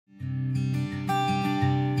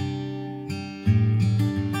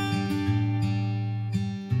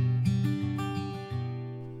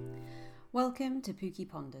Welcome to Pookie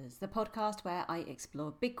Ponders, the podcast where I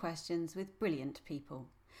explore big questions with brilliant people.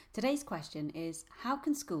 Today's question is, how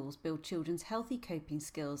can schools build children's healthy coping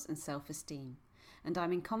skills and self-esteem? And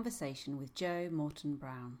I'm in conversation with Jo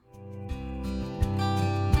Morton-Brown.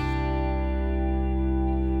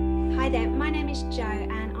 Hi there, my name is Jo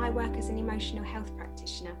and I work as an emotional health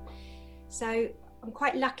practitioner. So I'm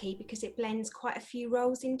quite lucky because it blends quite a few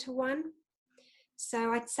roles into one.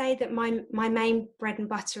 So I'd say that my main bread and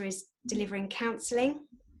butter is delivering counselling,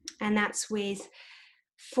 and that's with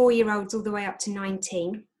 4-year-olds all the way up to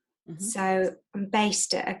 19. Mm-hmm. So I'm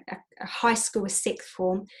based at a high school, a sixth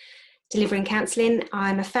form, delivering counselling.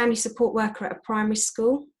 I'm a family support worker at a primary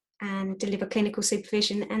school and deliver clinical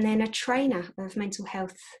supervision, and then a trainer of mental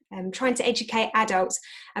health, trying to educate adults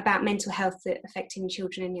about mental health affecting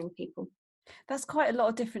children and young people. That's quite a lot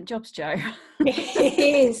of different jobs, Jo. It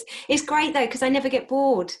is. It's great though, because I never get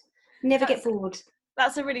bored. Get bored.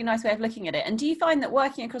 That's a really nice way of looking at it. And do you find that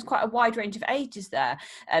working across quite a wide range of ages there,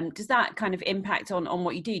 does that kind of impact on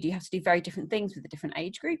what you do? Do you have to do very different things with the different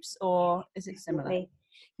age groups, or is it similar? Definitely.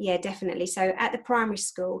 Yeah, definitely. So at the primary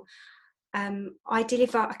school, I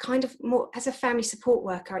deliver a kind of more, as a family support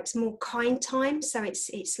worker, it's more kind time. So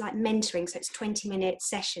it's like mentoring. So it's 20-minute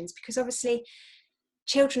sessions, because obviously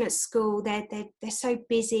children at school, they're so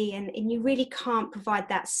busy, and you really can't provide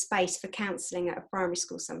that space for counselling at a primary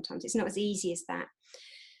school sometimes. It's not as easy as that.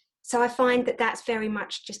 So I find that that's very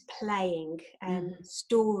much just playing,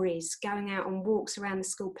 stories, going out on walks around the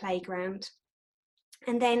school playground.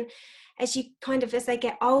 And then as they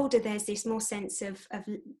get older, there's this more sense of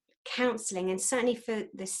counselling, and certainly for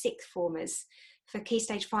the sixth formers, for Key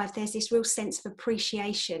Stage 5, there's this real sense of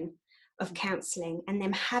appreciation of counselling and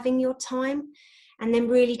them having your time and them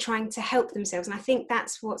really trying to help themselves. And I think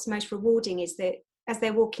that's what's most rewarding, is that as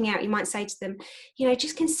they're walking out, you might say to them,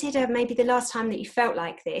 just consider maybe the last time that you felt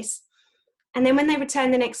like this. And then when they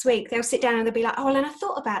return the next week, they'll sit down and they'll be like, oh, well, and I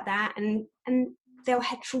thought about that. And they'll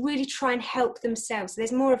really try and help themselves. So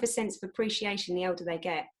there's more of a sense of appreciation the older they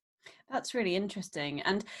get. That's really interesting.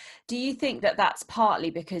 And do you think that that's partly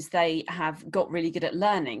because they have got really good at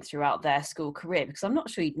learning throughout their school career? Because I'm not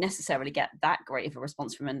sure you'd necessarily get that great of a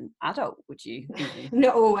response from an adult, would you?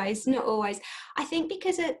 Not always. I think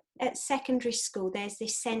because at secondary school, there's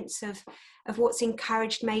this sense of what's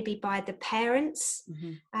encouraged maybe by the parents.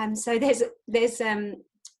 Mm-hmm. So there's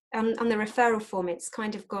on the referral form, it's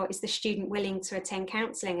kind of got, is the student willing to attend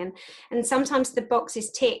counselling? And sometimes the box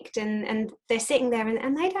is ticked and they're sitting there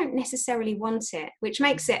and they don't necessarily want it, which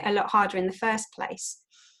makes it a lot harder in the first place.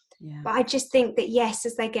 Yeah. But I just think that, yes,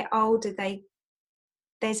 as they get older,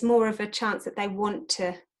 there's more of a chance that they want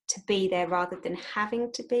to be there rather than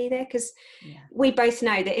having to be there. Because we both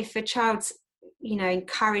know that if a child's,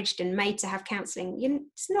 encouraged and made to have counselling,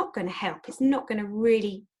 it's not going to help. It's not going to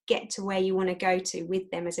really get to where you want to go to with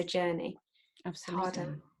them as a journey. Absolutely.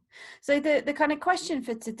 Harder. So the kind of question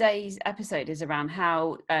for today's episode is around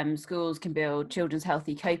how schools can build children's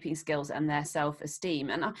healthy coping skills and their self-esteem.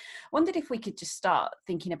 And I wondered if we could just start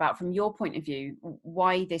thinking about, from your point of view,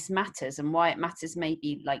 why this matters and why it matters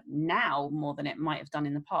maybe like now more than it might have done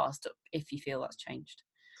in the past, if you feel that's changed.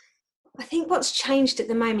 I think what's changed at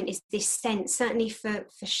the moment is this sense, certainly for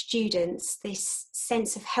students, this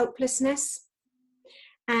sense of helplessness.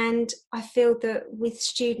 And I feel that with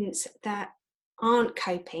students that aren't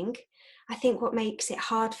coping, I think what makes it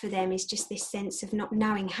hard for them is just this sense of not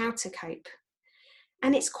knowing how to cope.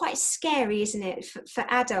 And it's quite scary, isn't it, for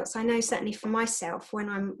adults? I know certainly for myself, when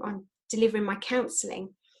I'm delivering my counselling,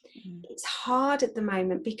 it's hard at the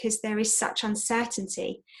moment because there is such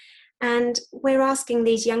uncertainty. And we're asking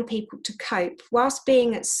these young people to cope whilst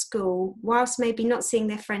being at school, whilst maybe not seeing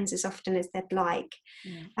their friends as often as they'd like.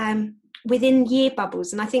 Within year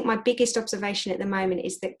bubbles. And I think my biggest observation at the moment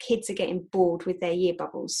is that kids are getting bored with their year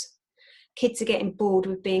bubbles. Kids are getting bored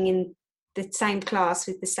with being in the same class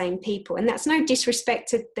with the same people. And that's no disrespect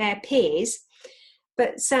to their peers,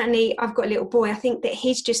 but certainly I've got a little boy. I think that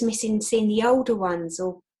he's just missing seeing the older ones,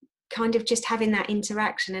 or kind of just having that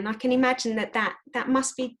interaction. And I can imagine that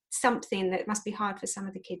must be something that must be hard for some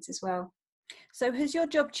of the kids as well. So has your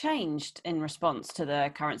job changed in response to the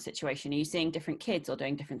current situation? Are you seeing different kids or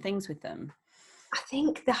doing different things with them? I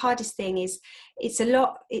think the hardest thing is it's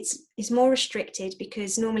more restricted,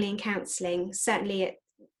 because normally in counselling, certainly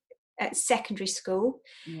at secondary school,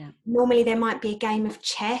 normally there might be a game of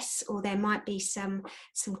chess, or there might be some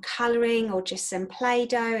colouring, or just some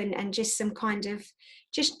Play-Doh and just some kind of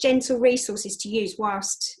just gentle resources to use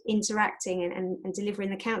whilst interacting and delivering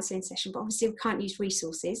the counselling session. But obviously we can't use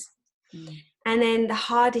resources. And then the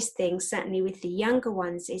hardest thing, certainly with the younger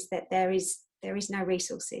ones, is that there is there is no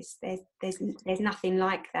resources. There's nothing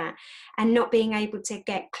like that. And not being able to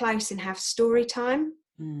get close and have story time,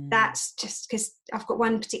 that's just because I've got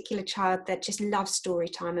one particular child that just loves story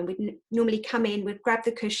time, and we'd normally come in, we'd grab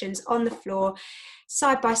the cushions on the floor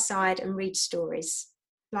side by side and read stories,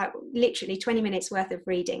 like literally 20 minutes worth of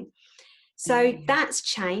reading. So that's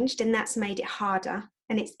changed, and that's made it harder.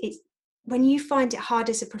 And it's when you find it hard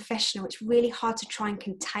as a professional, it's really hard to try and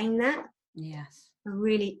contain that. Yes.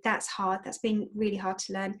 Really, that's hard. That's been really hard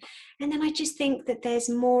to learn. And then I just think that there's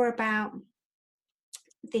more about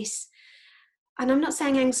this, and I'm not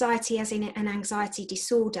saying anxiety as in an anxiety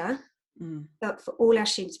disorder, but for all our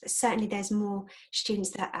students, but certainly there's more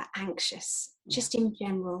students that are anxious, just in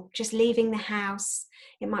general, just leaving the house.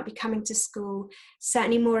 It might be coming to school,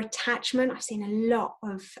 certainly more attachment. I've seen a lot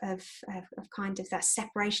of kind of that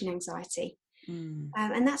separation anxiety.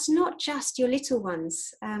 And that's not just your little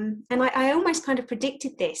ones. And I almost kind of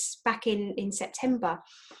predicted this back in September.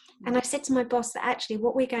 And I said to my boss that actually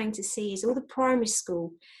what we're going to see is all the primary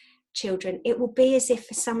school children, it will be as if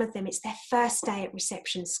for some of them it's their first day at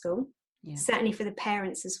reception school, certainly for the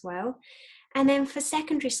parents as well. And then for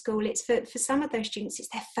secondary school, it's for some of those students, it's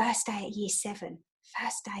their first day at year 7,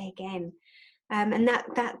 first day again. And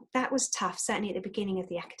that was tough, certainly at the beginning of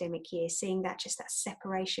the academic year, seeing that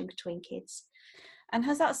separation between kids. And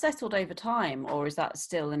has that settled over time, or is that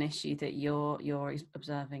still an issue that you're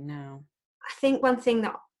observing now? I think one thing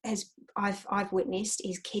that I've witnessed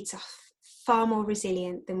is kids are far more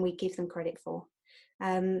resilient than we give them credit for.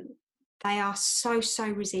 They are so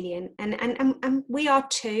resilient, and we are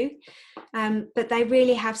too, but they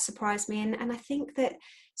really have surprised me. And I think that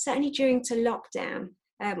certainly during lockdown,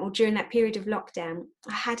 or during that period of lockdown,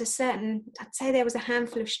 I had I'd say there was a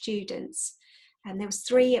handful of students, and there was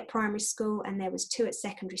 3 at primary school and there was 2 at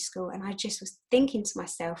secondary school. And I just was thinking to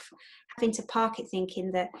myself, having to park it,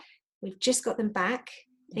 thinking that we've just got them back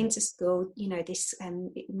into school, this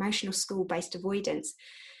emotional school-based avoidance.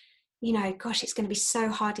 Gosh, it's going to be so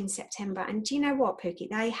hard in September. And do you know what, Pookie?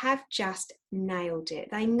 They have just nailed it.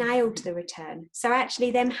 They nailed the return. So actually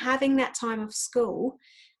them having that time of school,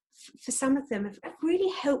 for some of them, have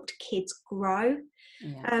really helped kids grow.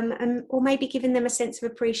 Or maybe giving them a sense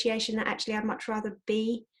of appreciation that actually I'd much rather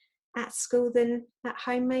be at school than at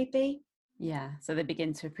home, maybe. Yeah, so they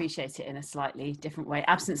begin to appreciate it in a slightly different way.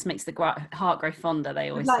 Absence makes the heart grow fonder, they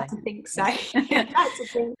always say. I'd like to think so. I'd like to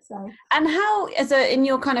think so. And how, in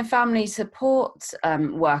your kind of family support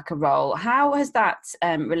worker role, how has that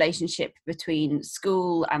relationship between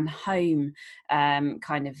school and home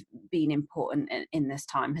kind of been important in this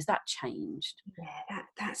time? Has that changed? Yeah,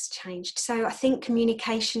 that's changed. So I think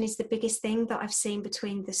communication is the biggest thing that I've seen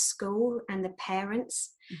between the school and the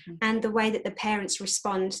parents. And the way that the parents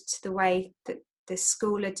respond to the way that the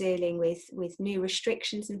school are dealing with new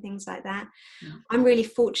restrictions and things like that. I'm really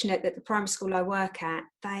fortunate that the primary school I work at,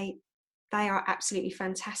 they are absolutely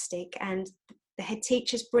fantastic, and the head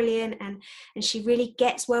teacher's brilliant, and she really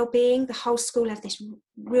gets well-being. The whole school have this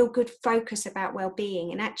real good focus about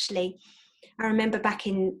well-being. And actually I remember back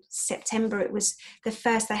in September, it was they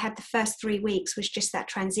had the first 3 weeks was just that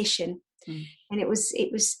transition. And it was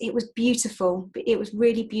beautiful. It was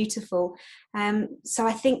really beautiful. So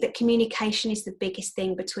I think that communication is the biggest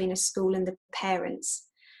thing between a school and the parents.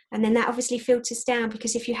 And then that obviously filters down,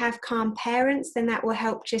 because if you have calm parents, then that will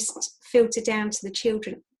help just filter down to the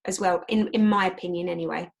children as well, in my opinion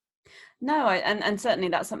anyway. No, and certainly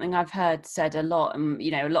that's something I've heard said a lot. And,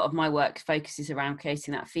 a lot of my work focuses around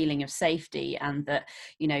creating that feeling of safety, and that,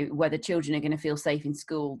 whether children are going to feel safe in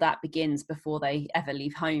school, that begins before they ever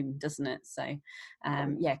leave home, doesn't it? So,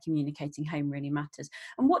 communicating home really matters.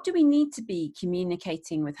 And what do we need to be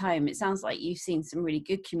communicating with home? It sounds like you've seen some really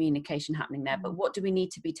good communication happening there, but what do we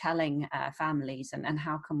need to be telling families, and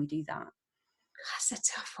how can we do that? That's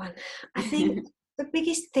a tough one. I think the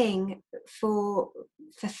biggest thing for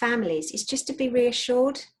families is just to be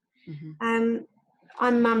reassured. I'm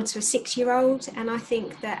mum to a 6-year-old, and I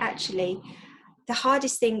think that actually the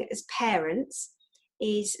hardest thing as parents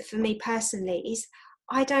is, for me personally, is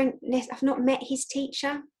I've not met his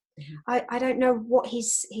teacher. I don't know what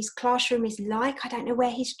his classroom is like. I don't know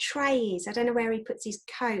where his tray is. I don't know where he puts his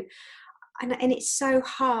coat, and it's so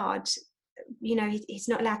hard. He's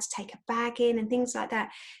not allowed to take a bag in and things like that.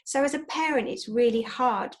 So as a parent, it's really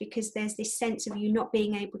hard, because there's this sense of you not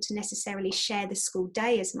being able to necessarily share the school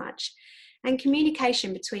day as much. And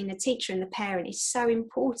communication between the teacher and the parent is so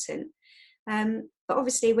important. But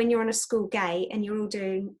obviously when you're on a school gate and you're all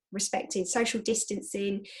doing respected social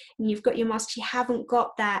distancing and you've got your masks, you haven't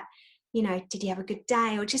got that, did you have a good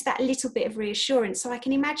day, or just that little bit of reassurance. So I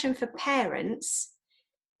can imagine for parents,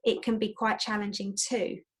 it can be quite challenging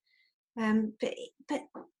too. But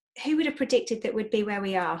who would have predicted that we'd be where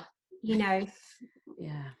we are? You know,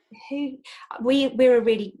 Yeah. We're a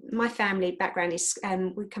really, my family background is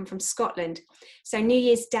we come from Scotland, so New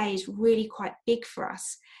Year's Day is really quite big for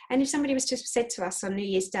us. And if somebody was to have said to us on New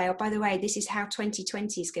Year's Day, oh, by the way, this is how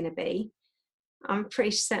 2020 is going to be, I'm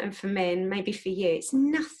pretty certain for me, and maybe for you, it's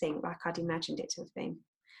nothing like I'd imagined it to have been.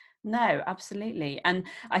 No, absolutely. And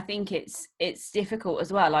I think it's difficult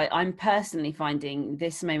as well. I'm personally finding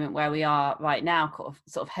this moment where we are right now,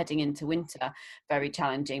 sort of heading into winter, very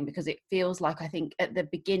challenging, because it feels like, I think at the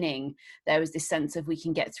beginning there was this sense of we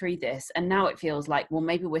can get through this, and now it feels like, well,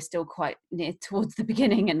 maybe we're still quite near towards the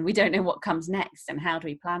beginning and we don't know what comes next, and how do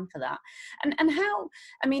we plan for that? And how,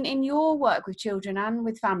 I mean, in your work with children and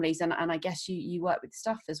with families, and I guess you work with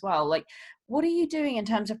staff as well, like, what are you doing in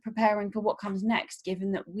terms of preparing for what comes next,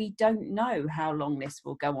 given that we don't know how long this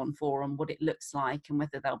will go on for and what it looks like, and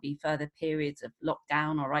whether there'll be further periods of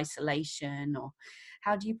lockdown or isolation, or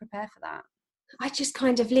how do you prepare for that? I just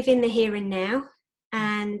kind of live in the here and now,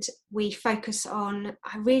 and we focus on,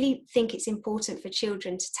 I really think it's important for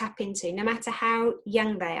children to tap into, no matter how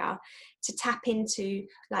young they are, to tap into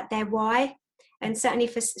like their why. And certainly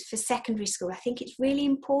for secondary school, I think it's really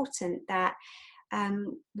important that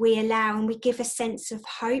we allow and we give a sense of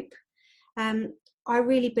hope. I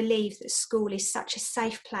really believe that school is such a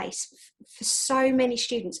safe place for so many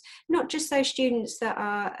students, not just those students that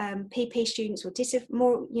are PP students or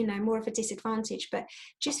more of a disadvantage, but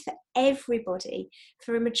just for everybody.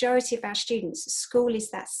 For a majority of our students, school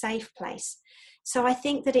is that safe place. So I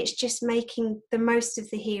think that it's just making the most of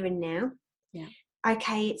the here and now. Yeah.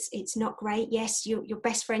 Okay, it's not great. Yes, your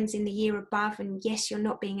best friends in the year above, and yes, you're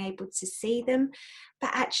not being able to see them,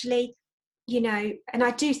 but actually, you know, and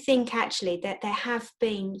I do think actually that there have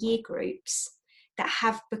been year groups that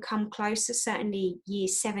have become closer, certainly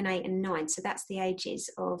years 7, 8 and 9, so that's the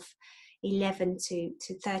ages of 11 to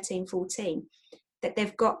 13, 14, that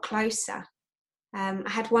they've got closer. I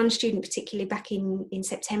had one student particularly back in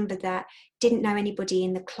September that didn't know anybody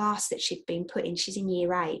in the class that she'd been put in. She's in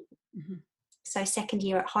year 8. Mm-hmm. So second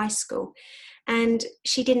year at high school, and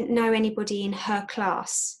she didn't know anybody in her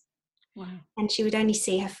class. Wow. And she would only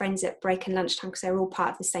see her friends at break and lunchtime because they were all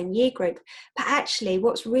part of the same year group. But actually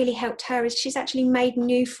what's really helped her is she's actually made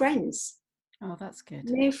new friends. Oh, that's good.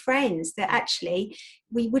 New friends that actually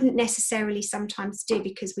we wouldn't necessarily sometimes do,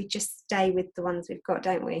 because we just stay with the ones we've got,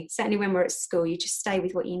 don't we? Certainly when we're at school, you just stay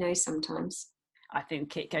with what you know sometimes. I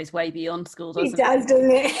think it goes way beyond school, doesn't it? Does,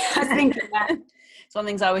 doesn't it? I was thinking that. It's one of the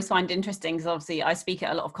things I always find interesting, because obviously I speak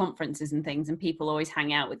at a lot of conferences and things, and people always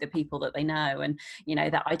hang out with the people that they know, and you know,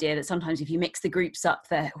 that idea that sometimes if you mix the groups up,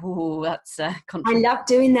 there, that's I love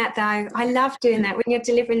doing that though. I love doing that when you're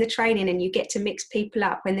delivering the training and you get to mix people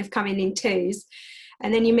up when they've come in twos,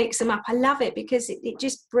 and then you mix them up. I love it because it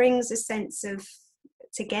just brings a sense of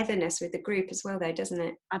togetherness with the group as well, though, doesn't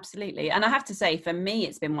it? Absolutely. And I have to say, for me,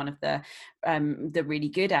 it's been one of the really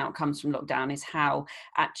good outcomes from lockdown, is how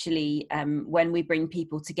actually when we bring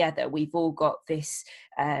people together, we've all got this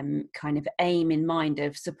kind of aim in mind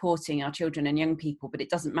of supporting our children and young people, but it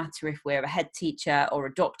doesn't matter if we're a head teacher or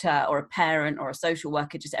a doctor or a parent or a social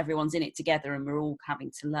worker, just everyone's in it together and we're all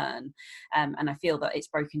having to learn. And I feel that it's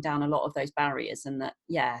broken down a lot of those barriers, and that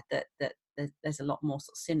there's a lot more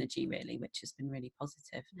sort of synergy, really, which has been really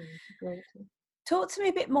positive. Talk to me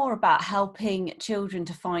a bit more about helping children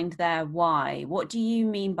to find their why. What do you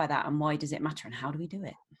mean by that, and why does it matter, and how do we do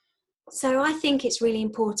it? So I think it's really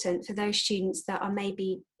important for those students that are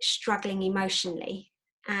maybe struggling emotionally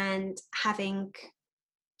and having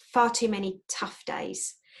far too many tough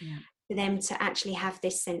days, for them to actually have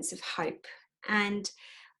this sense of hope. And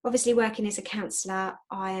obviously, working as a counsellor,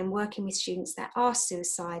 I am working with students that are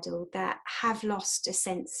suicidal, that have lost a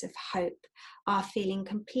sense of hope, are feeling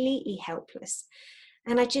completely helpless.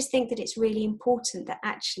 And I just think that it's really important that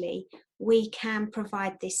actually we can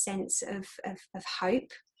provide this sense of hope,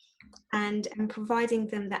 and providing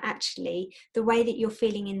them that actually the way that you're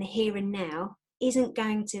feeling in the here and now isn't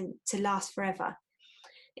going to last forever.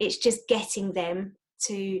 It's just getting them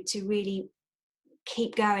to really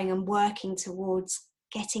keep going and working towards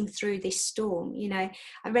getting through this storm. You know,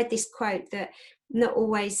 I read this quote that not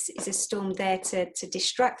always is a storm there to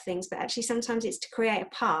destruct things, but actually sometimes it's to create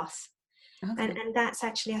a path. Okay. And that's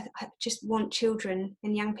actually, I just want children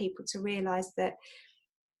and young people to realise that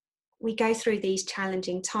we go through these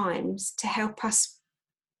challenging times to help us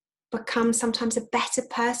become sometimes a better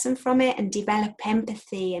person from it, and develop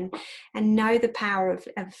empathy and know the power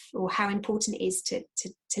of or how important it is to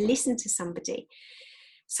listen to somebody.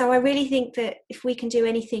 So I really think that if we can do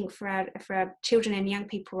anything for our children and young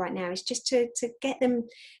people right now, is just to get them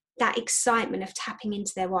that excitement of tapping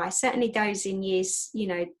into their why. Certainly those in years, you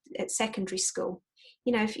know, at secondary school,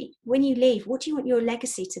 you know, when you leave, what do you want your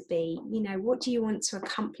legacy to be? You know, what do you want to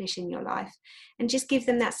accomplish in your life? And just give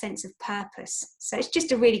them that sense of purpose. So it's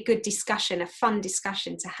just a really good discussion, a fun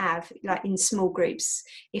discussion to have, like in small groups,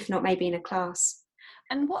 if not maybe in a class.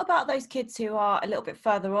 And what about those kids who are a little bit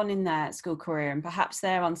further on in their school career and perhaps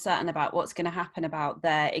they're uncertain about what's going to happen about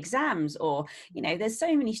their exams? Or, you know, there's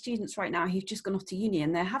so many students right now who've just gone off to uni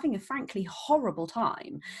and they're having a frankly horrible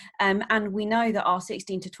time. And we know that our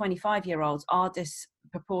 16 to 25-year-olds are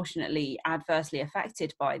disproportionately adversely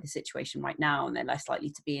affected by the situation right now, and they're less likely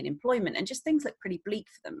to be in employment, and just things look pretty bleak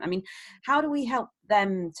for them. I mean, how do we help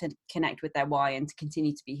them to connect with their why and to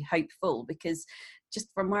continue to be hopeful? Because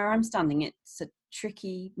just from where I'm standing, it's a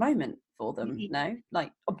tricky moment for them, no?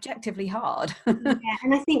 Like objectively hard. Yeah,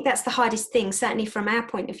 and I think that's the hardest thing, certainly from our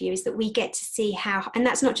point of view, is that we get to see how, and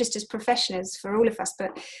that's not just as professionals for all of us,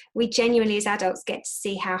 but we genuinely as adults get to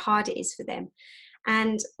see how hard it is for them.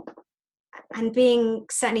 And being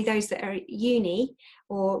certainly those that are at uni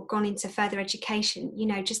or gone into further education, you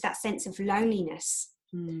know, just that sense of loneliness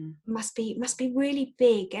must be really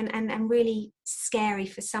big and really scary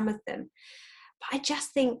for some of them. But I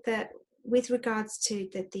just think that with regards to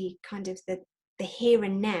the kind of the here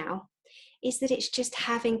and now, is that it's just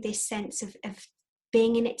having this sense of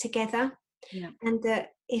being in it together. Yeah. And that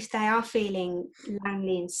if they are feeling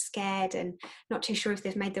lonely and scared and not too sure if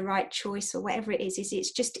they've made the right choice or whatever it is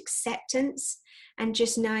it's just acceptance and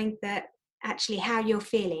just knowing that actually how you're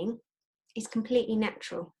feeling is completely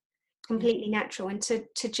natural, and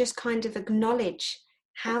to just kind of acknowledge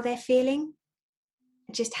how they're feeling.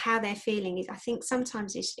 Just how they're feeling is, I think,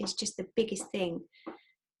 sometimes is just the biggest thing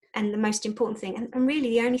and the most important thing, and really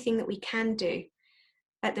the only thing that we can do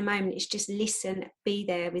at the moment is just listen, be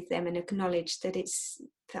there with them, and acknowledge that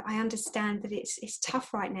I understand that it's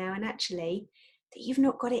tough right now, and actually that you've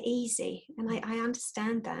not got it easy, and I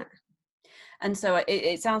understand that. And so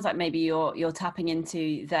it sounds like maybe you're tapping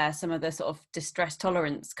into some of the sort of distress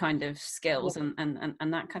tolerance kind of skills, yeah,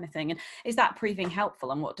 and that kind of thing. And is that proving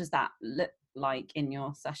helpful? And what does that look like in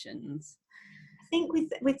your sessions? I think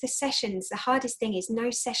with the sessions, the hardest thing is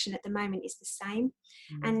no session at the moment is the same.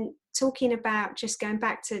 And talking about just going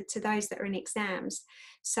back to those that are in exams.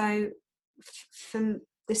 So from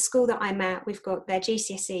the school that I'm at, we've got their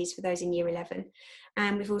GCSEs for those in year 11.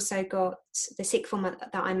 And we've also got the sixth form that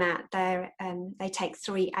I'm at, they take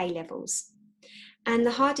 3 A-levels. And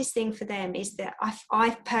the hardest thing for them is that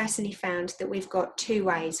I've personally found that we've got 2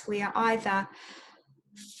 ways. We are either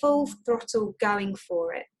full throttle going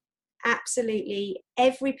for it. Absolutely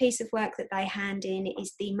every piece of work that they hand in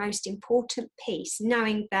is the most important piece,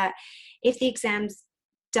 knowing that if the exams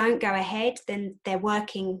don't go ahead, then they're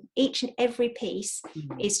working, each and every piece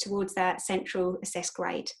is towards that central assessed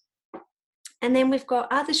grade. And then we've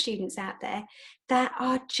got other students out there that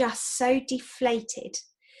are just so deflated,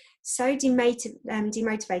 so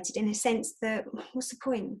demotivated in a sense that what's the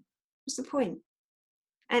point?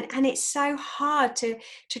 And it's so hard to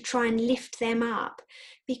try and lift them up,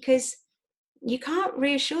 because you can't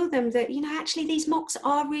reassure them that, you know, actually these mocks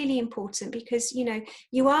are really important, because, you know,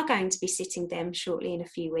 you are going to be sitting them shortly in a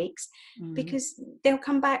few weeks, because they'll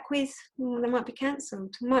come back with, they might be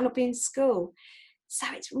cancelled, might not be in school. So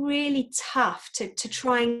it's really tough to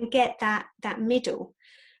try and get that middle.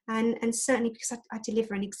 And certainly because I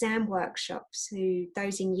deliver an exam workshop to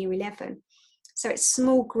those in year 11. So it's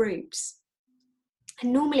small groups.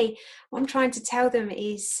 And normally what I'm trying to tell them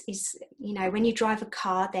is, you know, when you drive a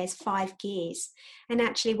car, there's 5 gears. And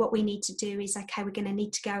actually what we need to do is, okay, we're going to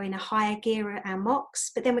need to go in a higher gear at our mocks,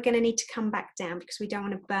 but then we're going to need to come back down because we don't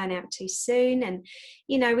want to burn out too soon. And,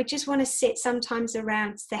 you know, we just want to sit sometimes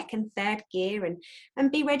around 2nd, 3rd gear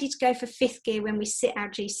and be ready to go for 5th gear when we sit our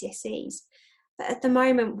GCSEs. But at the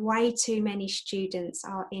moment, way too many students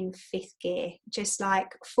are in 5th gear, just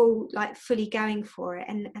fully going for it.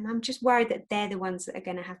 And I'm just worried that they're the ones that are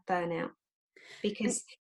going to have burnout, because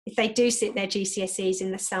if they do sit their GCSEs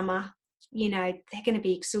in the summer, you know, they're going to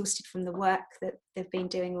be exhausted from the work that they've been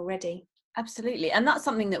doing already. Absolutely. And that's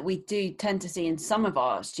something that we do tend to see in some of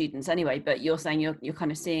our students anyway, but you're saying you're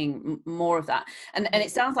kind of seeing more of that. And it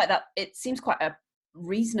sounds like that it seems quite a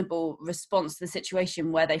reasonable response to the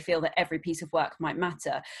situation where they feel that every piece of work might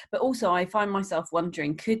matter. But also I find myself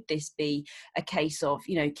wondering, could this be a case of,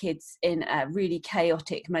 you know, kids in a really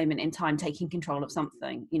chaotic moment in time taking control of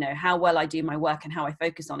something? You know, how well I do my work and how I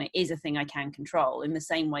focus on it is a thing I can control, in the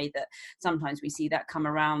same way that sometimes we see that come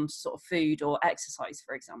around sort of food or exercise,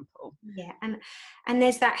 for example. Yeah, and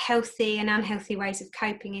there's that healthy and unhealthy ways of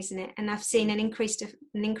coping, isn't it? And I've seen an increase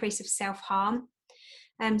of self-harm.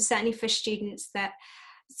 Certainly for students that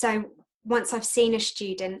So once I've seen a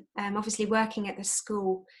student, obviously working at the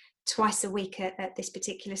school twice a week at this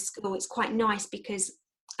particular school, it's quite nice because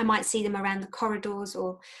I might see them around the corridors,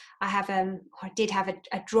 or I did have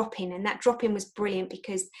a drop-in, and that drop-in was brilliant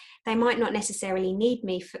because they might not necessarily need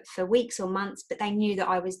me for weeks or months, but they knew that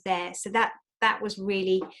I was there. So that was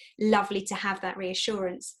really lovely to have that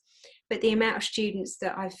reassurance. But the amount of students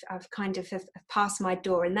that I've kind of have passed my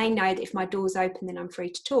door, and they know that if my door's open, then I'm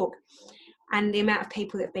free to talk. And the amount of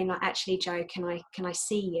people that have been like, actually, Jo, can I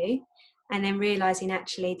see you? And then realising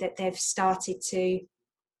actually that they've started to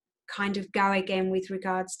kind of go again with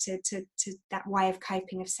regards to that way of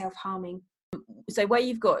coping, of self-harming. So where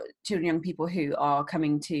you've got children, young people who are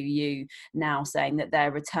coming to you now saying that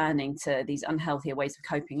they're returning to these unhealthier ways of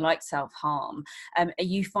coping, like self-harm, are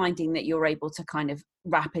you finding that you're able to kind of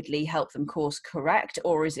rapidly help them course correct,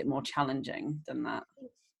 or is it more challenging than that?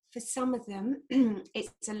 For some of them,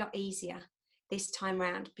 it's a lot easier this time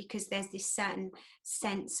round because there's this certain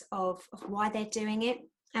sense of why they're doing it.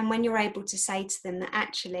 And when you're able to say to them that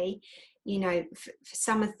actually, you know, for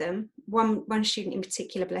some of them, one student in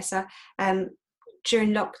particular, bless her,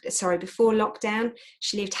 before lockdown,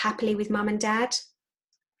 she lived happily with mum and dad.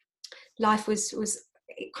 Life was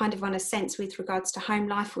kind of, on a sense, with regards to home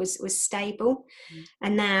life, was stable.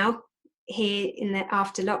 And now, here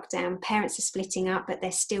after lockdown, parents are splitting up, but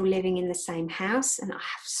they're still living in the same house. And I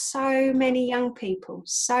have so many young people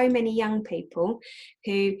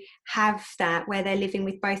who have that, where they're living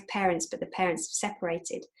with both parents, but the parents have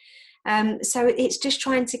separated. So it's just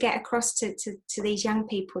trying to get across to these young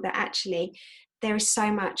people that actually there is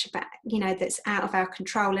so much about, you know, that's out of our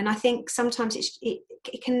control. And I think sometimes it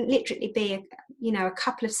can literally be a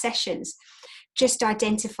couple of sessions just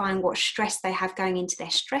identifying what stress they have going into their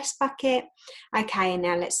stress bucket. Okay, and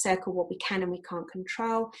now let's circle what we can and we can't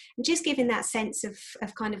control, and just giving that sense of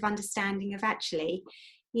kind of understanding of actually,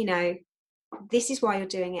 you know, this is why you're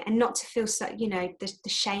doing it, and not to feel so, you know, the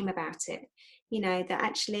shame about it, you know, that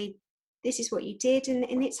actually this is what you did,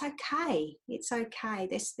 and it's okay.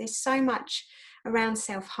 There's so much around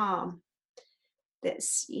self-harm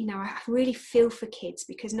that's, you know, I really feel for kids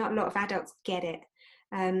because not a lot of adults get it.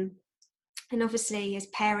 And obviously as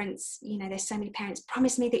parents, you know, there's so many parents,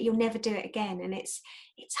 promise me that you'll never do it again. And it's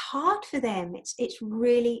hard for them. It's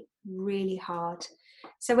really, really hard.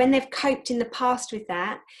 So when they've coped in the past with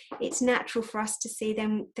that, it's natural for us to see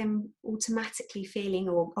them automatically feeling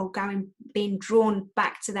or being drawn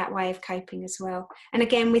back to that way of coping as well. And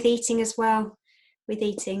again, with eating as well. With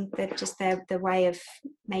eating, the way of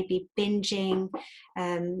maybe binging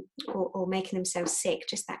or making themselves sick,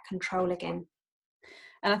 just that control again.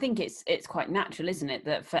 And I think it's quite natural, isn't it,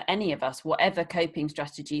 that for any of us, whatever coping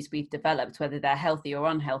strategies we've developed, whether they're healthy or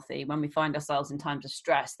unhealthy, when we find ourselves in times of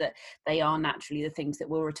stress, that they are naturally the things that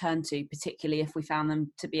we'll return to, particularly if we found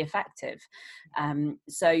them to be effective.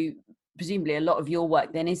 So presumably a lot of your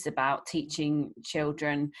work then is about teaching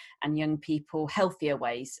children and young people healthier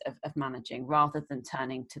ways of managing rather than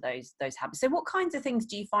turning to those habits. So what kinds of things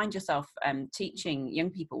do you find yourself teaching young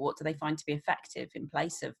people? What do they find to be effective in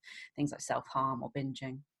place of things like self-harm or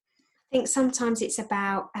binging? I think sometimes it's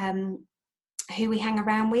about who we hang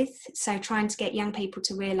around with. So trying to get young people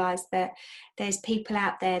to realise that there's people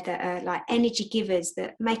out there that are like energy givers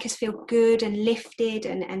that make us feel good and lifted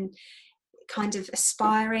and kind of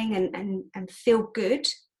aspiring and feel good.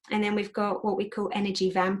 And then we've got what we call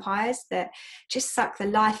energy vampires that just suck the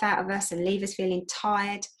life out of us and leave us feeling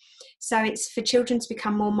tired. So it's for children to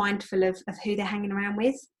become more mindful of who they're hanging around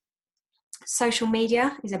with. Social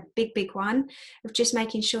media is a big one, of just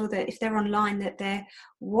making sure that if they're online that they're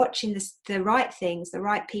watching the right things, the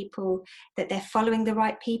right people, that they're following the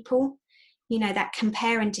right people. You know, that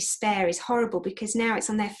compare and despair is horrible because now it's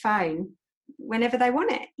on their phone whenever they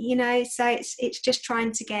want it, you know. So it's just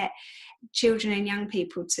trying to get children and young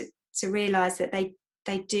people to realise that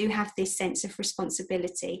they do have this sense of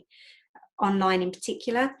responsibility online in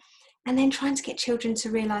particular, and then trying to get children to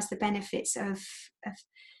realise the benefits of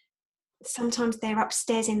sometimes they're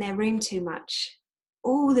upstairs in their room too much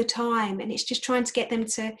all the time, and it's just trying to get them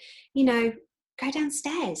to, you know, go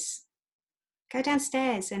downstairs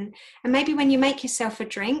and maybe when you make yourself a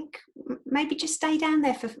drink, maybe just stay down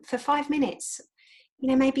there for 5 minutes. You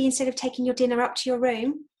know, maybe instead of taking your dinner up to your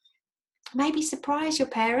room, maybe surprise your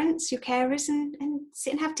parents, your carers, and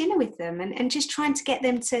sit and have dinner with them, and just trying to get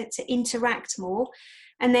them to interact more.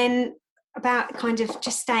 And then about kind of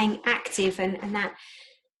just staying active and that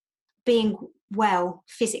being well,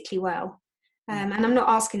 physically well. And I'm not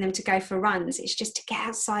asking them to go for runs, it's just to get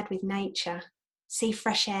outside with nature, see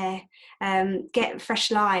fresh air, get fresh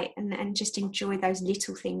light, and just enjoy those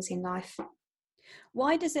little things in life.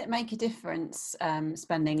 Why does it make a difference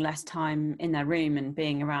spending less time in their room and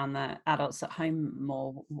being around the adults at home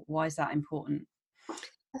more? Why is that important?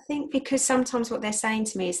 I think because sometimes what they're saying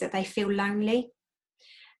to me is that they feel lonely.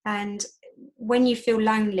 And when you feel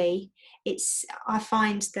lonely, I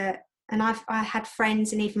find that, and I had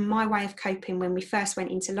friends, and even my way of coping when we first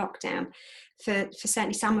went into lockdown, for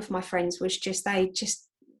certainly some of my friends, was just, they just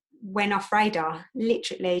went off radar,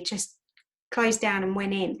 literally just closed down and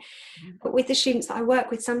went in. But with the students that I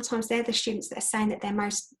work with, sometimes they're the students that are saying that they're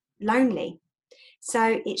most lonely.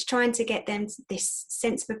 So it's trying to get them this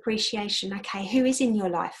sense of appreciation. Okay, who is in your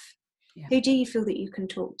life? Yeah. Who do you feel that you can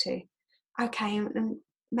talk to? Okay, and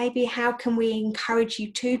maybe how can we encourage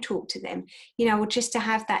you to talk to them? You know, or just to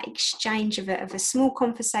have that exchange of a small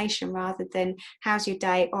conversation, rather than, how's your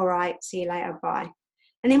day? All right, see you later, bye.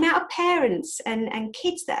 And the amount of parents and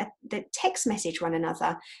kids that text message one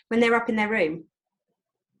another when they're up in their room,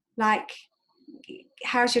 like,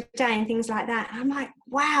 how's your day, and things like that. I'm like,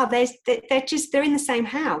 wow, they're in the same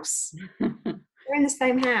house. They're in the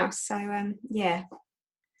same house. So yeah.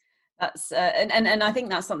 That's and I think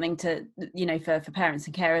that's something to, you know, for parents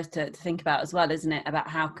and carers to think about as well, isn't it? About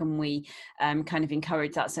how can we kind of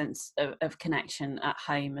encourage that sense of connection at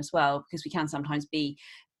home as well, because we can sometimes be,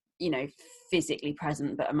 you know, physically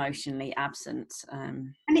present but emotionally absent.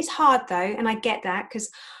 And it's hard though, and I get that, because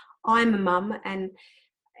I'm a mum, and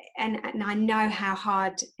I know how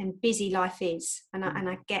hard and busy life is, and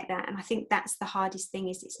I get that, and I think that's the hardest thing,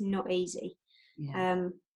 is it's not easy. Yeah.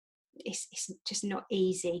 It's just not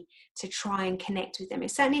easy to try and connect with them.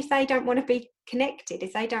 It's certainly, if they don't want to be connected,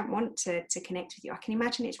 if they don't want to connect with you, I can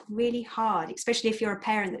imagine it's really hard, especially if you're a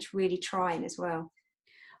parent that's really trying as well.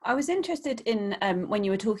 I was interested in when you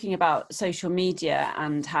were talking about social media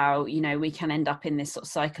and how, you know, we can end up in this sort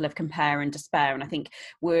of cycle of compare and despair. And I think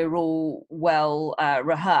we're all well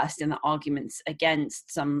rehearsed in the arguments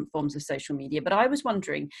against some forms of social media. But I was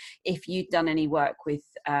wondering if you'd done any work with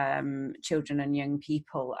children and young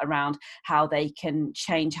people around how they can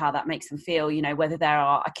change how that makes them feel, you know, whether there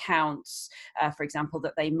are accounts, for example,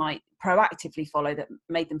 that they might proactively follow that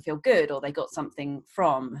made them feel good or they got something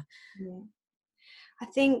from. Yeah. I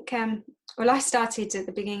think, I started at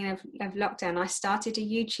the beginning of lockdown, I started a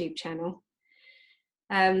YouTube channel.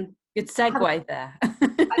 Good segue there.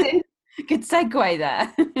 Good segue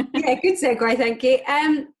there. Yeah, good segue, thank you.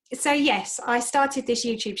 So yes, I started this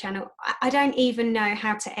YouTube channel. I don't even know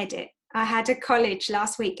how to edit. I had a college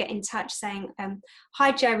last week get in touch saying,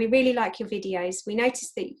 hi Jo, we really like your videos. We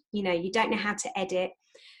noticed that, you know, you don't know how to edit.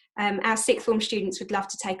 Our sixth form students would love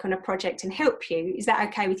to take on a project and help you. Is that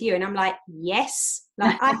okay with you? And I'm like, yes.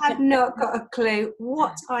 Like, I have not got a clue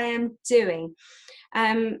what I am doing.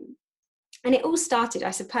 And it all started,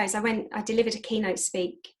 I suppose, I delivered a keynote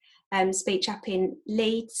speech up in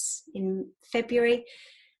Leeds in February,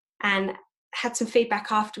 and had some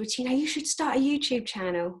feedback afterwards. You know, you should start a YouTube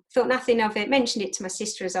channel. Thought nothing of it, mentioned it to my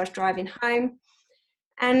sister as I was driving home.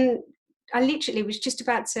 And I literally was just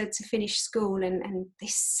about to finish school, and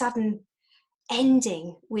this sudden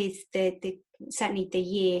ending with certainly the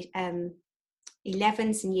year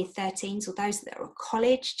 11s and year 13s, or those that are at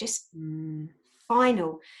college, just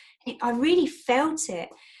final. I really felt it.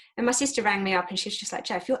 And my sister rang me up and she was just like,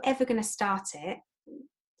 Jo, if you're ever going to start it,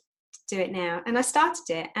 do it now. And I started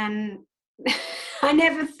it, and I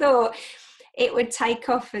never thought it would take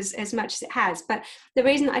off as much as it has. But the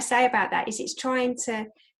reason that I say about that is it's trying to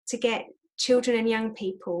get children and young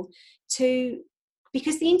people to,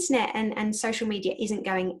 because the internet and social media isn't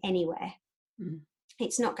going anywhere.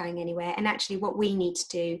 It's not going anywhere. And actually what we need to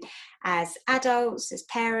do as adults, as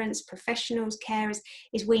parents, professionals, carers,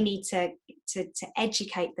 is we need to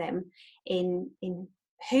educate them in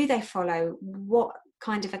who they follow, what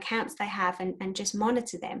kind of accounts they have, and just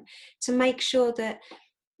monitor them to make sure that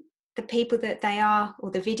the people that they are, or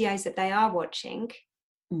the videos that they are watching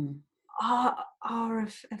are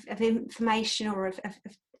of information, or of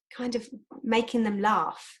kind of making them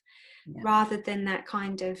laugh. Yeah. Rather than that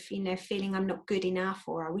kind of, you know, feeling I'm not good enough,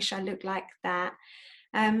 or I wish I looked like that.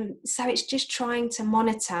 So it's just trying to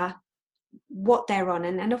monitor what they're on.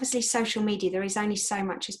 And obviously social media, there is only so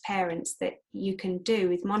much as parents that you can do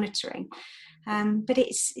with monitoring. But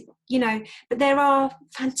it's, you know, but there are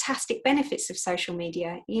fantastic benefits of social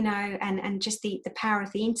media, you know, and just the power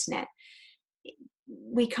of the internet.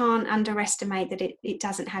 We can't underestimate that it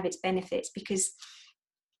doesn't have its benefits, because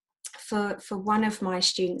for one of my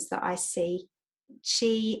students that I see,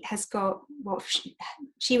 she has got what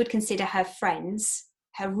she would consider her friends,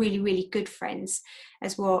 her really, really good friends,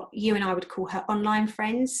 as what you and I would call her online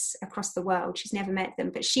friends across the world. She's never met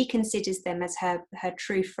them, but she considers them as her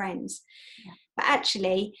true friends. Yeah. But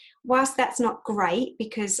actually, whilst that's not great,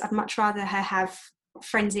 because I'd much rather her have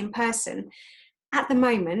friends in person, at the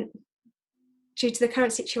moment, due to the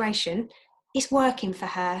current situation, it's working for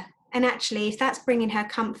her. And actually, if that's bringing her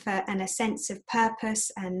comfort and a sense of purpose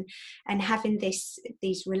and having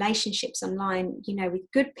these relationships online, you know, with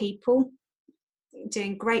good people,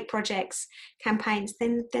 doing great projects, campaigns,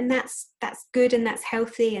 then that's good and that's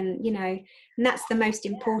healthy, and you know, and that's the most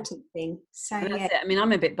important thing. So And that's yeah. it. I mean,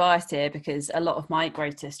 I'm a bit biased here because a lot of my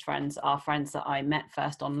greatest friends are friends that I met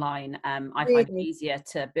first online. I find it Really? easier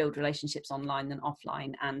to build relationships online than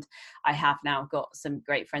offline, and I have now got some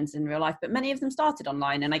great friends in real life, but many of them started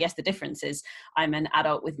online. And I guess the difference is I'm an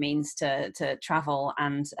adult with means to travel,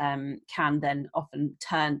 and can then often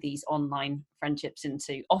turn these online friendships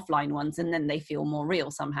into offline ones, and then they feel more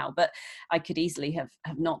real somehow. But I could easily have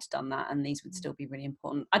not done that, and these would still be really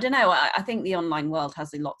important. I don't know. I think the online world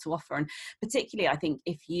has a lot to offer, and particularly I think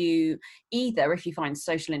if you find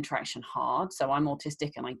social interaction hard, so I'm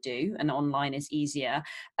autistic and I do, and online is easier,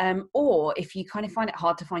 or if you kind of find it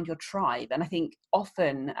hard to find your tribe. And I think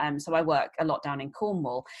often, so I work a lot down in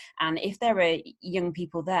Cornwall, and if there are young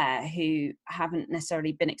people there who haven't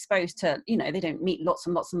necessarily been exposed to, you know, they don't meet lots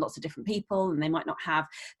and lots and lots of different people, and they might not have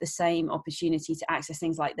the same opportunity to access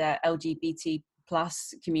things like their LGBT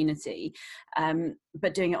plus community,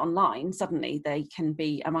 but doing it online, suddenly they can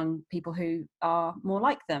be among people who are more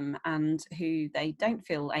like them and who they don't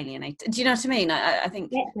feel alienated. Do you know what I mean? I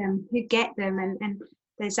think Who get them, and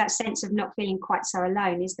there's that sense of not feeling quite so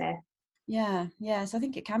alone, is there? yeah, so I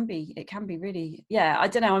think it can be really, yeah, I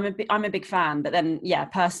don't know, I'm a big fan, but then yeah,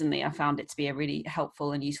 personally I found it to be a really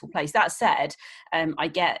helpful and useful place. That said, I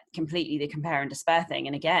get completely the compare and despair thing,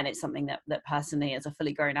 and again, it's something that personally, as a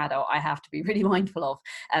fully grown adult, I have to be really mindful of.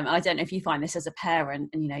 And I don't know if you find this as a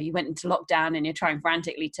parent, and you know, you went into lockdown and you're trying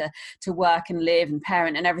frantically to work and live and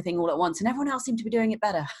parent and everything all at once, and everyone else seemed to be doing it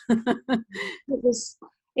better.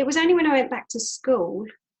 It was only when I went back to school,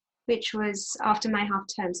 which was after May half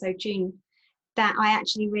term, so June, that I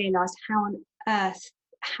actually realised how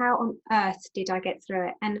on earth did I get through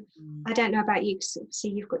it. And I don't know about you, because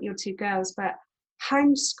obviously you've got your two girls, but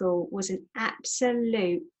homeschool was an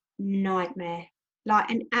absolute nightmare, like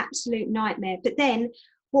an absolute nightmare. But then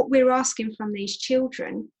what we're asking from these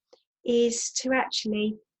children is to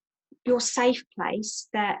actually, your safe place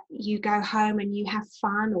that you go home and you have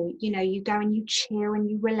fun, or you know, you go and you chill and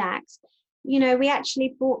you relax. You know, we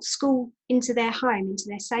actually brought school into their home, into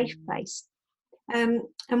their safe place. And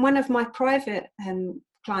one of my private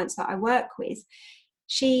clients that I work with,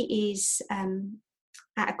 she is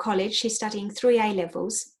at a college. She's studying 3 A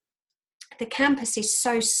levels. The campus is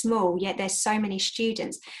so small, yet there's so many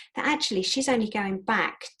students, that actually she's only going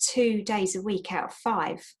back 2 days a week out of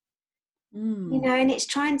 5. You know, and it's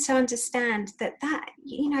trying to understand that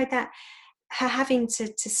you know, that her having to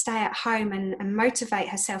stay at home and motivate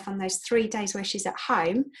herself on those 3 days where she's at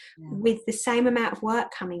home, with the same amount of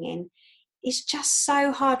work coming in, is just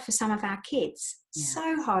so hard for some of our kids.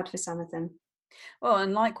 So hard for some of them. Well,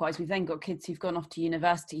 and likewise, we've then got kids who've gone off to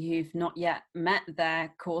university who've not yet met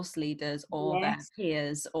their course leaders or their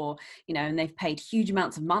peers, or, you know, and they've paid huge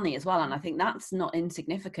amounts of money as well. And I think that's not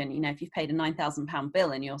insignificant. You know, if you've paid a £9,000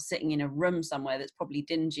 bill and you're sitting in a room somewhere that's probably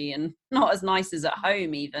dingy and not as nice as at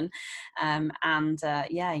home even, you're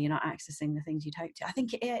not accessing the things you'd hope to. I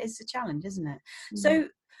think it is a challenge, isn't it? So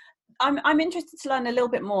I'm interested to learn a little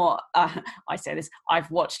bit more. I say this, I've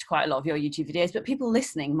watched quite a lot of your YouTube videos, but people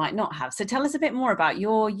listening might not have. So tell us a bit more about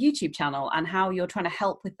your YouTube channel and how you're trying to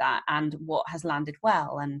help with that, and what has landed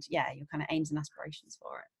well, and your kind of aims and aspirations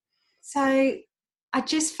for it. So I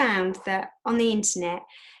just found that on the internet,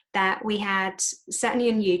 that we had, certainly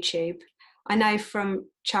on YouTube, I know from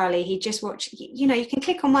Charlie, he just watched, you know, you can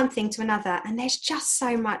click on one thing to another and there's just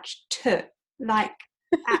so much like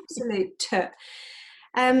absolute toot.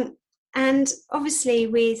 And obviously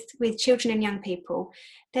with children and young people,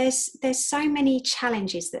 there's so many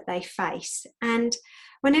challenges that they face. And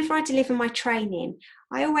whenever I deliver my training,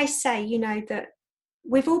 I always say, you know, that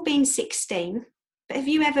we've all been 16, but have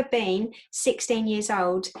you ever been 16 years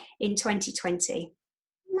old in 2020?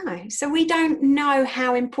 No. So we don't know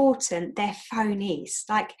how important their phone is.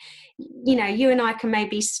 Like, you know, you and I can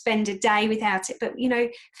maybe spend a day without it, but, you know,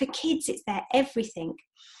 for kids, it's their everything.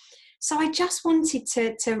 So I just wanted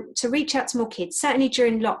to reach out to more kids, certainly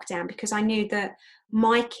during lockdown, because I knew that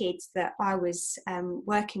my kids that I was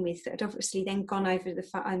working with, that had obviously then gone over the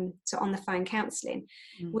phone to on the phone counselling,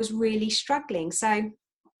 was really struggling. So,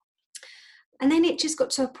 and then it just got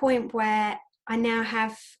to a point where I now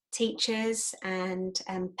have teachers and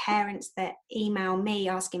parents that email me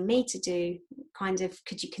asking me to do kind of,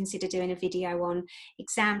 could you consider doing a video on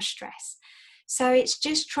exam stress? So it's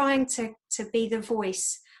just trying to be the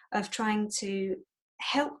voice of trying to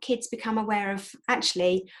help kids become aware of,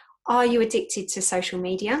 actually, are you addicted to social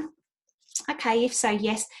media? Okay, if so,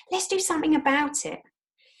 yes, let's do something about it.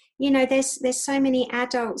 You know, there's so many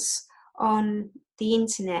adults on the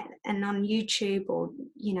internet and on YouTube, or,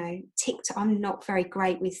 you know, TikTok. I'm not very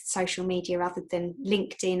great with social media other than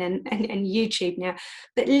LinkedIn and YouTube now,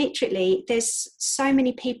 but literally there's so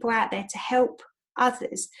many people out there to help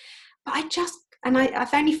others. But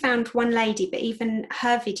I've only found one lady, but even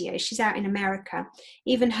her videos, she's out in America,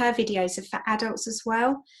 even her videos are for adults as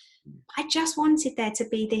well. I just wanted there to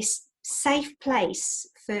be this safe place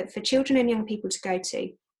for children and young people to go to,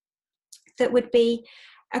 that would be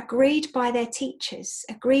agreed by their teachers,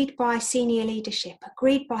 agreed by senior leadership,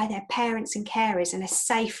 agreed by their parents and carers, and a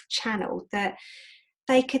safe channel that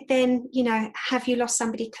they could then, you know, have you lost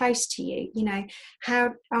somebody close to you, you know, how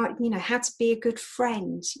to be a good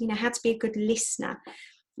friend, you know, how to be a good listener,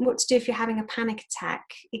 what to do if you're having a panic attack,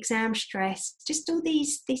 exam stress, just all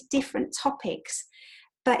these different topics,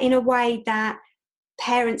 but in a way that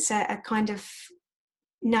parents are kind of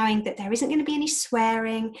knowing that there isn't going to be any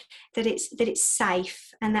swearing, that it's safe,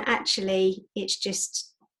 and that actually it's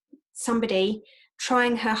just somebody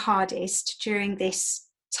trying her hardest during this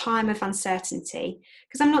time of uncertainty,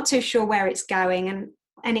 because I'm not too sure where it's going,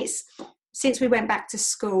 and it's, since we went back to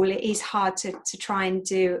school, it is hard to try and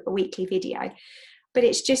do a weekly video, but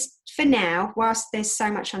it's just, for now, whilst there's so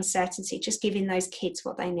much uncertainty, just giving those kids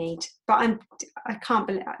what they need. But I can't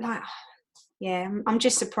believe, like, yeah, I'm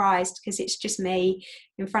just surprised, because it's just me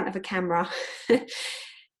in front of a camera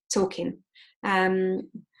talking.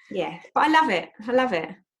 Yeah, but I love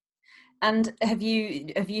it. And have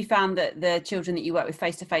you found that the children that you work with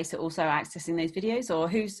face to face are also accessing those videos, or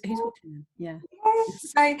who's watching them? Yeah.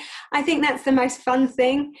 So I think that's the most fun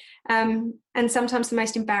thing, and sometimes the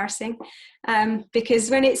most embarrassing,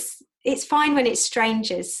 because when it's fine when it's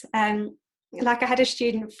strangers. Like I had a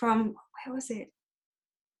student from, where was it?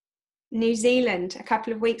 New Zealand a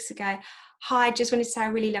couple of weeks ago. Hi, I just wanted to say I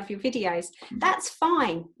really love your videos. That's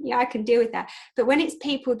fine. Yeah, I can deal with that. But when it's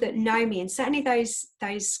people that know me, and certainly those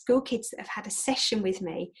school kids that have had a session with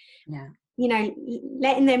me, yeah, you know,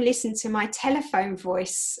 letting them listen to my telephone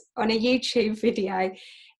voice on a YouTube video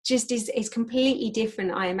just is completely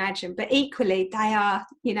different, I imagine. But equally, they are,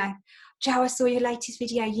 you know, Jo, I saw your latest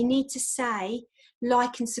video. You need to say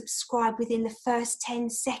like and subscribe within the first 10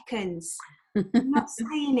 seconds. I'm not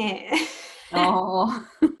saying it. Oh.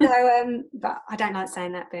 So, but I don't like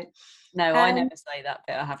saying that bit. No, I never say that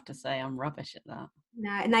bit. I have to say I'm rubbish at that.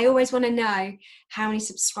 No, and they always want to know how many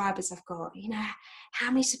subscribers I've got. You know,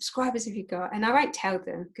 how many subscribers have you got? And I won't tell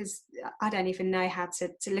them, because I don't even know how to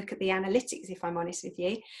look at the analytics, if I'm honest with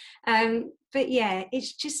you. But yeah,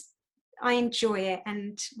 it's just, I enjoy it.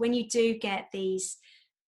 And when you do get these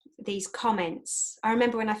comments, I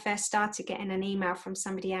remember when I first started getting an email from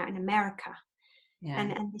somebody out in America. Yeah.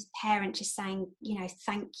 And this parent just saying, you know,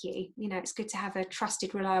 thank you, you know, it's good to have a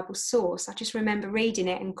trusted, reliable source. I just remember reading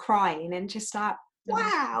it and crying and just like,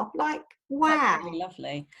 wow, like, wow. That's really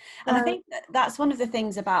lovely. And I think that's one of the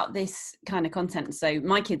things about this kind of content. So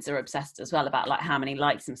my kids are obsessed as well about like how many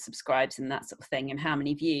likes and subscribes and that sort of thing, and how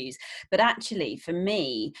many views. But actually for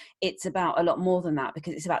me, it's about a lot more than that,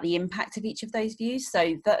 because it's about the impact of each of those views.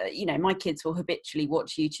 So that, you know, my kids will habitually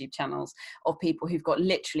watch YouTube channels of people who've got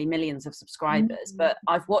literally millions of subscribers, but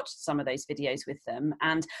I've watched some of those videos with them,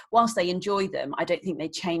 and whilst they enjoy them, I don't think they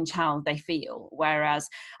change how they feel. Whereas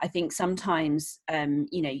I think sometimes,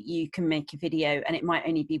 you know, you can make a video and it might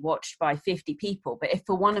only be watched by 50 people, but if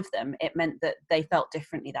for one of them it meant that they felt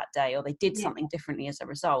differently that day, or they did something differently as a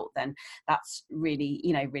result, then that's really,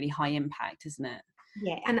 you know, really high impact, isn't it?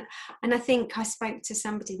 Yeah. And I think I spoke to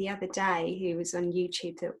somebody the other day who was on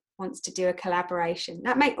YouTube that wants to do a collaboration.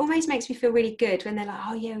 That almost makes me feel really good when they're like,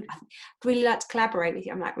 oh yeah, I'd really like to collaborate with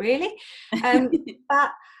you. I'm like, really?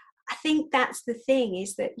 But I think that's the thing,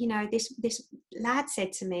 is that, you know, this lad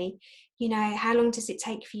said to me, you know, how long does it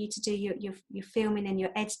take for you to do your filming and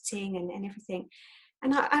your editing and everything?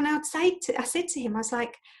 And I said to him, I was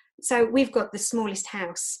like, so we've got the smallest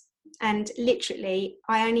house, and literally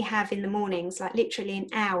I only have in the mornings, like literally an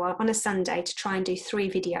hour on a Sunday to try and do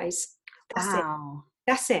 3 videos.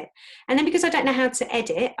 That's it. And then because I don't know how to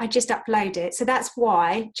edit, I just upload it. So that's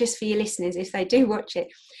why, just for your listeners, if they do watch it,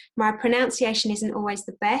 my pronunciation isn't always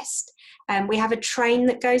the best. We have a train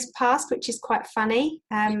that goes past, which is quite funny,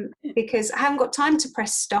 because I haven't got time to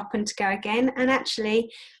press stop and to go again. And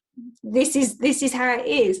actually, this is how it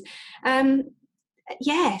is.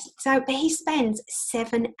 So he spends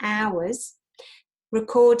 7 hours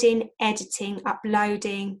recording, editing,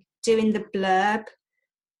 uploading, doing the blurb.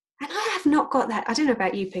 And I have not got that. I don't know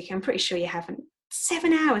about you, Picky. I'm pretty sure you haven't.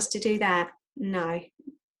 7 hours to do that? No.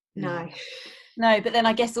 No, but then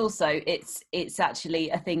I guess also it's actually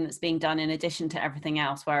a thing that's being done in addition to everything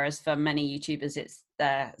else. Whereas for many YouTubers, it's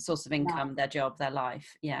their source of income, their job, their life.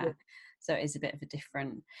 Yeah. So it is a bit of a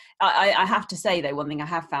different. I have to say though, one thing I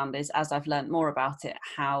have found is as I've learned more about it,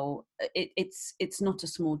 how it's not a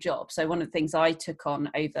small job. So one of the things I took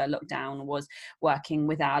on over lockdown was working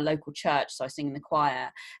with our local church. So I sing in the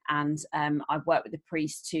choir, and I've worked with the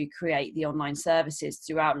priest to create the online services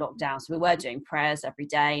throughout lockdown. So we were doing prayers every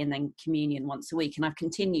day and then communion once a week. And I've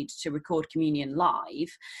continued to record communion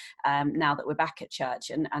live now that we're back at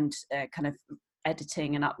church, and kind of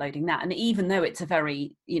editing and uploading that. And even though it's a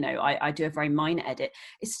very, I do a very minor edit,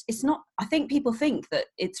 it's not, I think people think that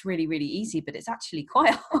it's really, really easy, but it's actually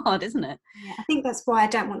quite hard, isn't it? Yeah, I think that's why I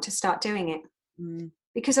don't want to start doing it.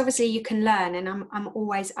 Because obviously you can learn, and I'm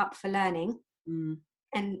always up for learning.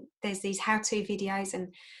 And there's these how-to videos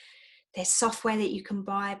and there's software that you can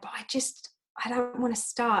buy, but I don't want to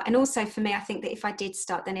start. And also for me, I think that if I did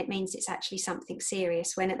start, then it means it's actually something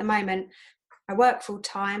serious, when at the moment I work full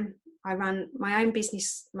time, I run my own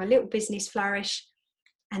business, my little business, Flourish,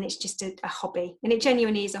 and it's just a hobby. And it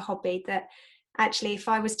genuinely is a hobby that actually, if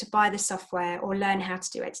I was to buy the software or learn how to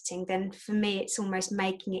do editing, then for me, it's almost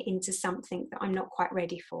making it into something that I'm not quite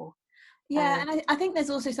ready for. Yeah, and I think there's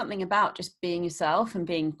also something about just being yourself and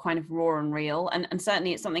being kind of raw and real. And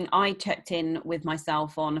certainly it's something I checked in with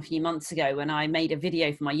myself on a few months ago when I made a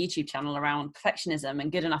video for my YouTube channel around perfectionism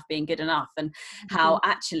and good enough being good enough, and how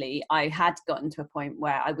actually I had gotten to a point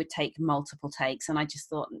where I would take multiple takes, and I just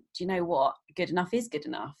thought, do you know what? Good enough is good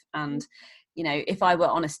enough. And if I were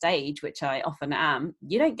on a stage, which I often am,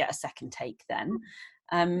 you don't get a second take then.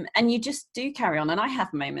 And you just do carry on. And I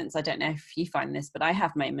have moments, I don't know if you find this, but I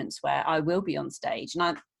have moments where I will be on stage,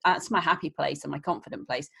 and that's my happy place and my confident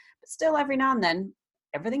place. But still, every now and then,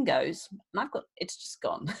 everything goes, and it's just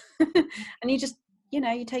gone. And you just,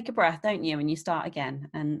 you take a breath, don't you? And you start again.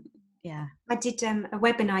 And yeah. I did a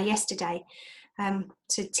webinar yesterday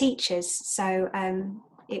to teachers. So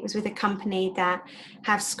it was with a company that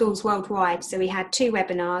have schools worldwide. So we had 2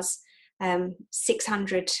 webinars.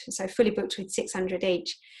 600, so fully booked with 600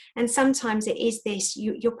 each. And sometimes it is this,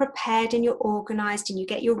 you're prepared and you're organised and you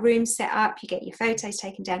get your room set up, you get your photos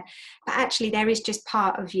taken down, but actually there is just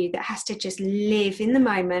part of you that has to just live in the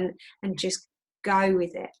moment and just go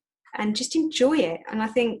with it and just enjoy it. And I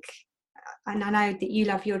think, and I know that you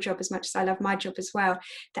love your job as much as I love my job as well,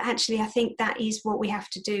 that actually I think that is what we have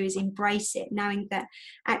to do, is embrace it, knowing that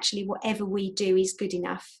actually whatever we do is good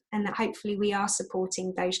enough, and that hopefully we are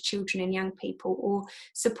supporting those children and young people, or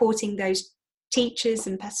supporting those teachers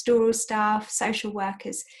and pastoral staff, social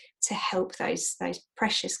workers, to help those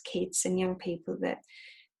precious kids and young people that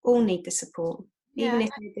all need the support. Yeah. Even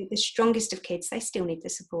if they're the strongest of kids, they still need the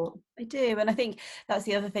support. They do. And I think that's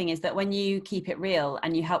the other thing, is that when you keep it real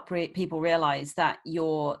and you help people realise that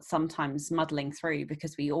you're sometimes muddling through,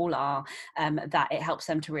 because we all are, that it helps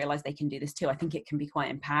them to realise they can do this too. I think it can be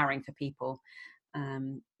quite empowering for people.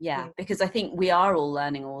 Because I think we are all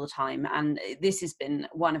learning all the time, and this has been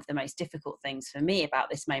one of the most difficult things for me about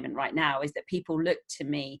this moment right now, is that people look to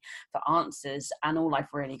me for answers, and all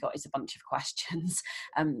I've really got is a bunch of questions,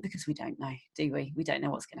 because we don't know, do we? We don't know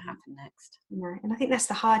what's going to happen next. No, and I think that's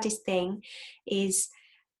the hardest thing, is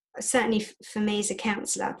certainly for me as a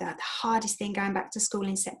counsellor, the hardest thing going back to school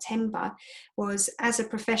in September was, as a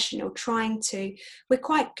professional, we're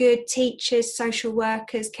quite good teachers, social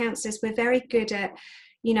workers, counsellors, we're very good at,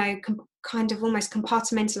 kind of almost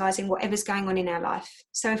compartmentalising whatever's going on in our life.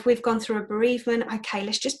 So if we've gone through a bereavement, okay,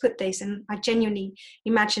 let's just put this, and I genuinely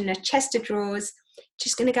imagine a chest of drawers,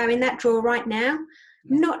 just going to go in that drawer right now.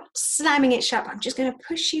 Not slamming it shut, I'm just going to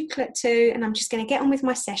push you to, and I'm just going to get on with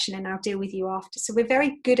my session, and I'll deal with you after. So we're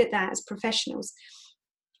very good at that as professionals.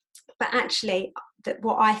 But actually,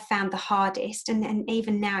 what I found the hardest, and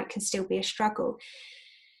even now it can still be a struggle,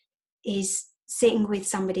 is sitting with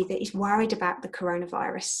somebody that is worried about the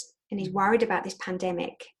coronavirus and is worried about this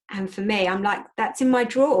pandemic. And for me, I'm like, that's in my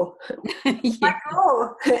drawer. My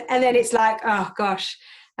drawer. And then it's like, oh gosh.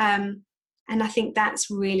 And I think that's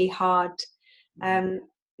really hard.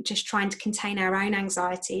 Just trying to contain our own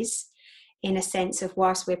anxieties, in a sense of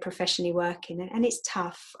whilst we're professionally working, and it's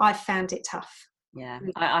tough. I've found it tough. Yeah,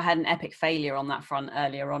 I had an epic failure on that front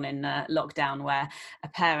earlier on in lockdown, where a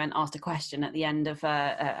parent asked a question at the end of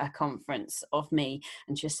a conference of me,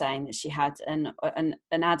 and she was saying that she had an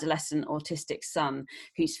adolescent autistic son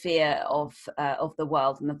whose fear of the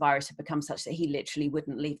world and the virus had become such that he literally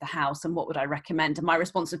wouldn't leave the house, and what would I recommend? And my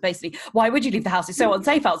response was basically, why would you leave the house? It's so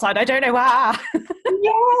unsafe outside. I don't know why.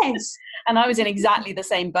 Yes. And I was in exactly the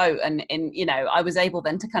same boat, and I was able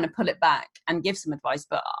then to kind of pull it back and give some advice,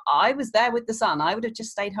 but I was there with the son. I would have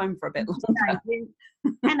just stayed home for a bit longer.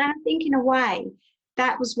 And I think in a way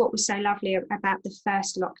that was what was so lovely about the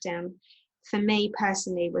first lockdown for me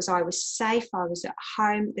personally, was I was safe, I was at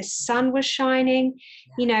home, the sun was shining,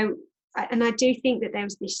 and I do think that there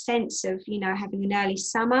was this sense of having an early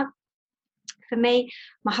summer. For me,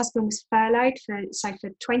 my husband was furloughed for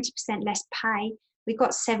 20% less pay, we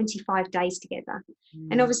got 75 days together.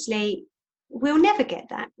 And obviously we'll never get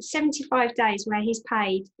that 75 days where he's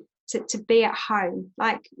paid to be at home.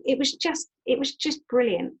 Like, it was just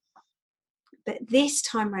brilliant. But this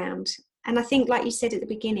time round, and I think, like you said at the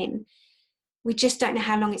beginning, we just don't know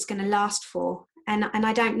how long it's going to last for, and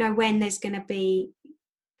I don't know when there's going to be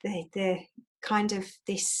the kind of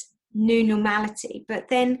this new normality. But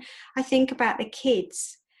then I think about the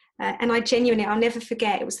kids, and I'll never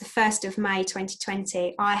forget, it was the 1st of May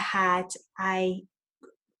 2020. I had a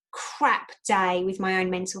crap day with my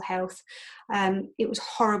own mental health. It was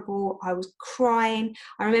horrible. I was crying.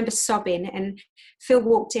 I remember sobbing, and Phil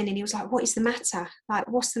walked in and he was like, "What is the matter? Like,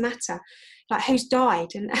 what's the matter? Like, who's died?"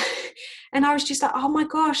 And and I was just like, "Oh my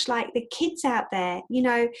gosh, like the kids out there,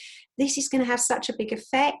 this is going to have such a big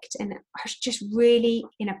effect." And I was just really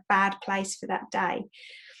in a bad place for that day.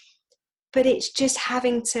 But it's just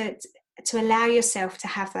having to allow yourself to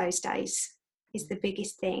have those days is the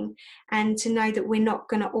biggest thing, and to know that we're not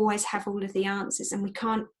going to always have all of the answers, and we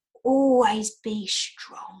can't always be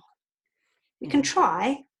strong. We can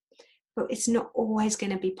try, but it's not always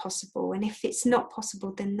going to be possible. And if it's not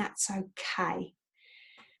possible, then that's okay.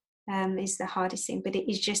 Is the hardest thing, but it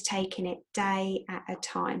is just taking it day at a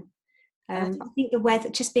time. I think the weather,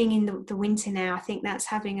 just being in the winter now, I think that's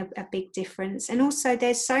having a big difference. And also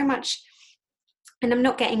there's so much, and I'm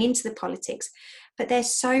not getting into the politics, but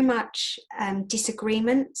there's so much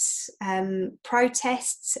disagreements,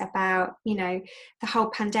 protests about, the whole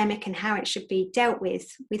pandemic and how it should be dealt with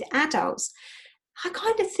adults. I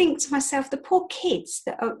kind of think to myself, the poor kids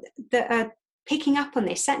that are picking up on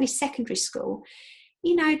this, certainly secondary school,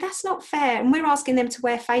 that's not fair. And we're asking them to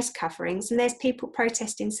wear face coverings, and there's people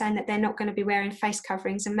protesting saying that they're not going to be wearing face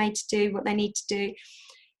coverings and made to do what they need to do.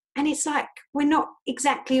 And it's like, we're not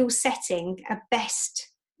exactly all setting a best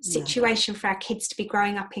situation for our kids to be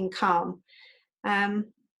growing up in calm. But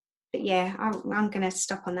yeah, I'm going to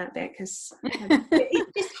stop on that bit, because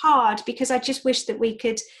it's just hard, because I just wish that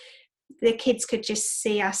the kids could just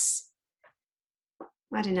see us.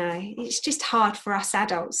 I don't know, it's just hard for us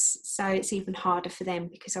adults, so it's even harder for them,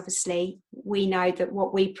 because obviously we know that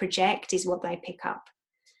what we project is what they pick up,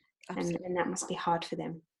 and that must be hard for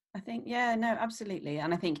them. I think, absolutely.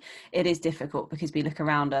 And I think it is difficult, because we look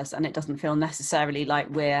around us and it doesn't feel necessarily like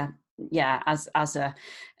we're, as a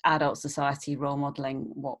adult society, role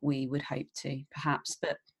modelling what we would hope to, perhaps.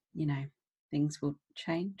 But, things will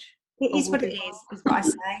change. It is what it is what I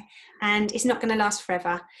say. And it's not going to last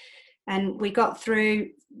forever. And we got through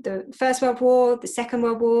the First World War, the Second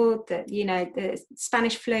World War, the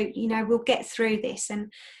Spanish flu, we'll get through this.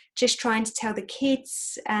 And just trying to tell the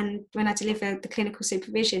kids, and when I deliver the clinical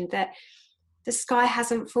supervision, that the sky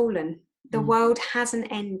hasn't fallen, the world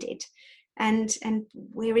hasn't ended, and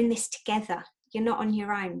we're in this together. You're not on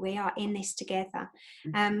your own. We are in this together.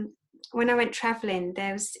 When I went traveling,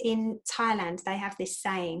 in Thailand, they have this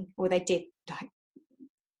saying, or they did,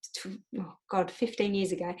 15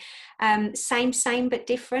 years ago, same but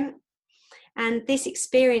different. And this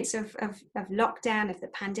experience of lockdown, of the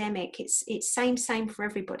pandemic, it's same for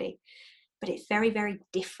everybody, but it's very, very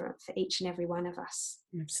different for each and every one of us.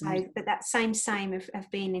 Absolutely. So, but that same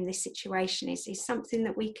of being in this situation is something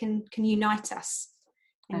that we can unite us,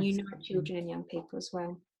 and Absolutely. Unite children and young people as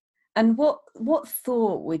well. And what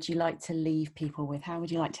thought would you like to leave people with? How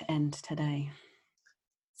would you like to end today?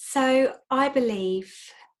 So I believe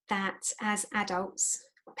that as adults,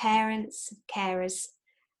 parents, carers,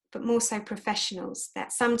 but more so professionals,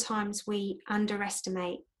 that sometimes we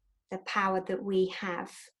underestimate the power that we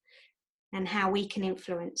have and how we can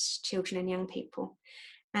influence children and young people.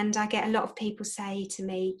 And I get a lot of people say to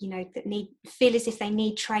me, that feel as if they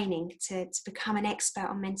need training to become an expert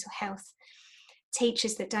on mental health.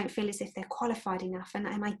 Teachers that don't feel as if they're qualified enough. And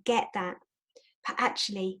I get that. But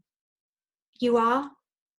actually, you are.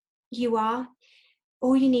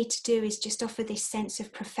 All you need to do is just offer this sense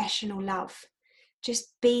of professional love.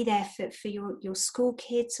 Just be there for your school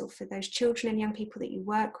kids, or for those children and young people that you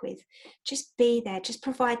work with. Just be there. Just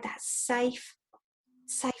provide that safe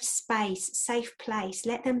space, safe place.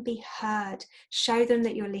 Let them be heard. Show them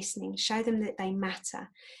that you're listening. Show them that they matter.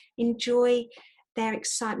 Enjoy their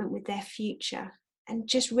excitement with their future. and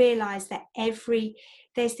just realize that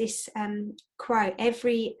there's this quote,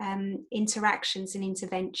 every interaction's an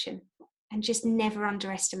intervention, and just never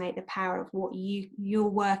underestimate the power of what your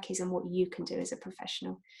work is and what you can do as a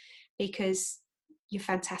professional, because you're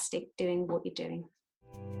fantastic doing what you're doing.